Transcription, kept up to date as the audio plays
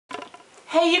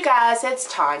Hey you guys, it's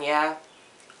Tanya.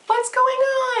 What's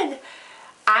going on?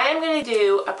 I am going to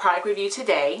do a product review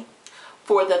today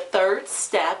for the third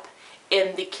step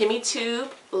in the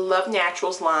KimmayTube Luv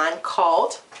Naturals line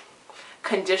called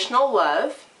Conditional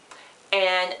Love,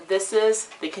 and this is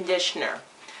the conditioner.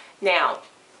 Now,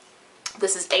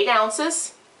 this is 8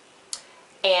 ounces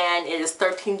and it is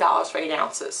 $13 for 8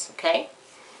 ounces, okay?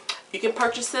 You can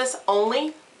purchase this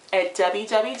only at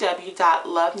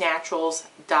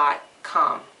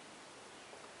www.LuvNaturals.com.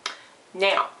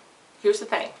 Now, here's the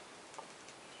thing.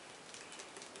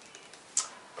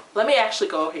 Let me actually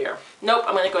go here. Nope,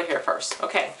 I'm going to go here first.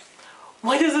 Okay.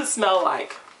 What does it smell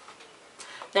like?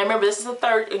 Now remember, this is the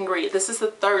third ingredient. This is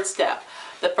the third step.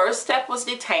 The first step was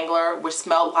detangler, which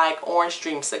smelled like orange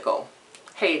dreamsicle.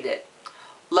 Hated it.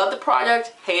 Loved the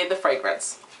product, hated the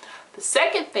fragrance. The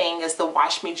second thing is the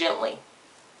wash me gently.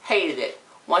 Hated it.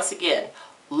 Once again,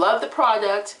 loved the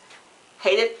product,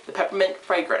 hated the peppermint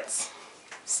fragrance.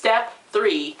 Step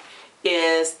 3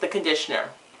 is the conditioner.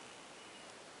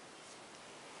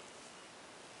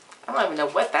 I don't even know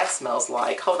what that smells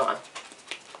like. Hold on.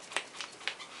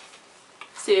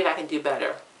 See if I can do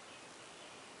better.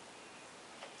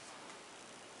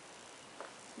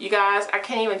 You guys, I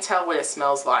can't even tell what it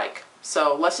smells like.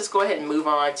 So let's just go ahead and move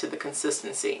on to the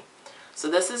consistency. So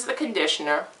this is the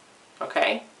conditioner,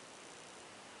 okay?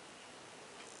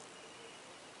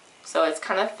 So it's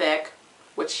kind of thick,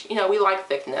 which, you know, we like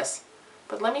thickness.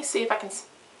 But let me see if I can...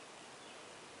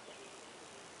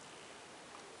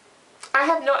 I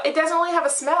have no... It doesn't really have a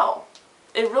smell.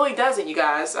 It really doesn't, you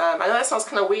guys. I know that sounds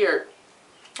kind of weird.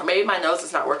 Or maybe my nose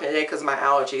is not working today because of my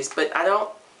allergies, but I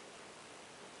don't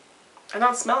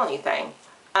smell anything.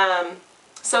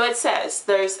 So it says,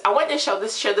 I wanted to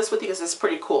share this with you because it's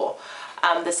pretty cool.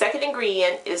 The second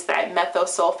ingredient is that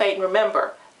Methosulfate. And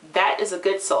remember, that is a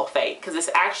good sulfate because it's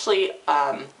actually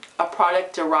a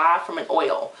product derived from an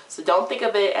oil. So don't think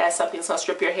of it as something that's going to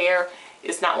strip your hair.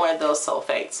 It's not one of those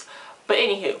sulfates. But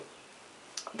anywho,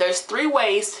 there's 3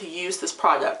 ways to use this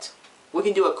product. We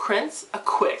can do a quick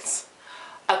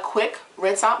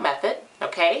rinse out method,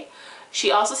 okay?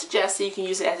 She also suggests that you can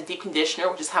use it as a deep conditioner,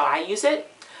 which is how I use it.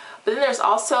 But then there's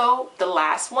also the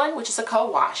last one, which is a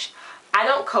co-wash. I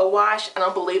don't co-wash. I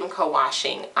don't believe in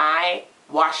co-washing. I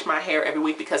wash my hair every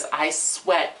week because I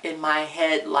sweat in my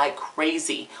head like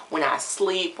crazy when I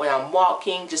sleep, when I'm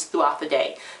walking, just throughout the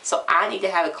day. So I need to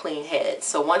have a clean head.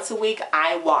 So once a week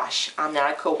I wash. I'm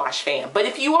not a co-wash fan. But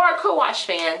if you are a co-wash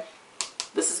fan,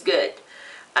 this is good.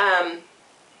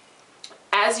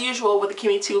 As usual with the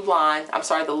KimmayTube line,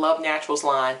 the Luv Naturals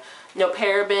line, no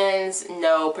parabens,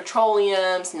 no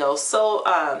petroleums, no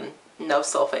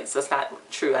sulfates. That's not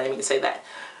true. I didn't mean to say that.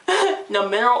 No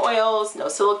mineral oils, no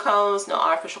silicones, no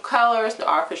artificial colors, no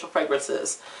artificial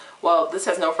fragrances. Well, this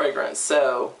has no fragrance,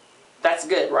 so that's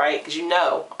good, right? Because you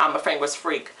know I'm a fragrance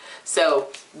freak. So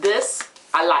this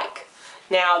I like.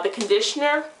 Now the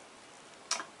conditioner,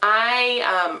 I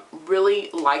really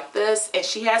like this, and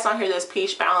she has on here this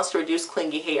pH balance to reduce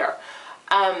clingy hair.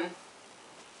 I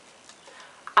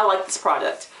like this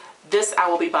product. This I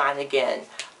will be buying again.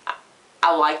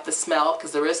 I like the smell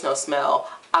because there is no smell.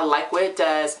 I like what it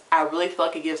does. I really feel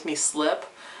like it gives me slip.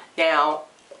 Now,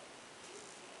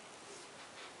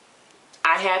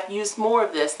 I have used more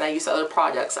of this than I use other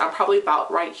products. I'm probably about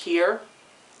right here,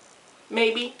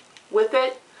 maybe, with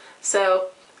it.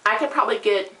 So I can probably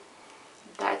get,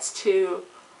 that's 2,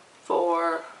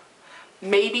 4,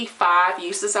 maybe 5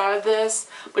 uses out of this.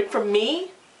 But for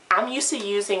me, I'm used to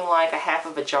using like a half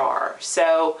of a jar.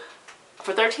 So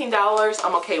for $13,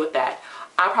 I'm okay with that.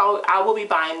 I will be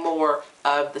buying more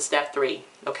of the step 3,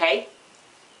 okay?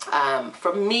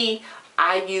 For me,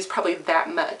 I use probably that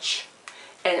much.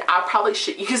 And I probably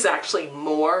should use actually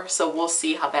more, so we'll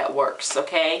see how that works,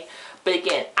 okay? But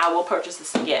again, I will purchase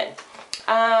this again.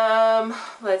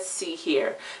 Let's see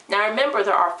here. Now remember,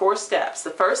 there are 4 steps. The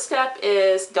first step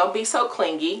is don't be so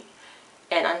clingy.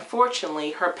 And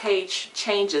unfortunately, her page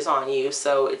changes on you,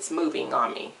 so it's moving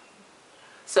on me.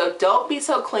 So don't be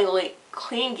so clingy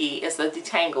is the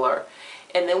detangler.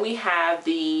 And then we have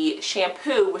the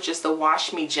shampoo, which is the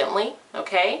wash me gently,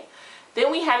 okay?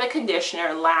 Then we have a conditioner,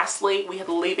 and lastly, we have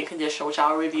the leave-in conditioner, which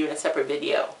I'll review in a separate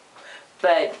video.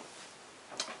 But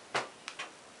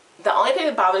the only thing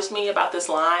that bothers me about this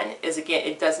line is, again,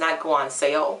 it does not go on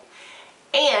sale.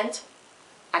 And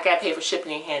I gotta pay for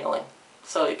shipping and handling.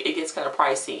 So it gets kind of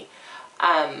pricey.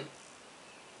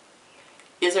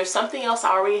 Is there something else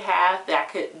I already have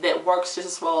that works just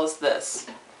as well as this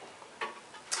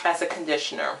as a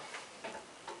conditioner?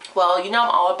 Well, you know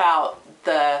I'm all about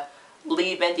the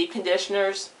leave-in deep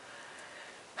conditioners.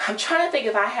 I'm trying to think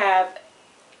if I have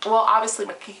well, obviously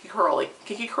my Kiki Curly.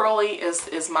 Kiki Curly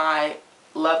is my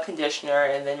Love conditioner,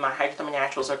 and then my Luv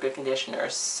Naturals are good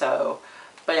conditioners. So,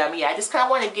 but yeah, I just kind of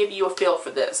want to give you a feel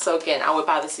for this. So again, I would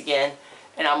buy this again,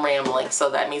 and I'm rambling, so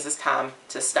that means it's time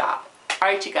to stop.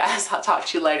 Alright you guys, I'll talk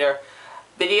to you later.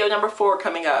 Video number 4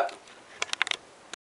 coming up.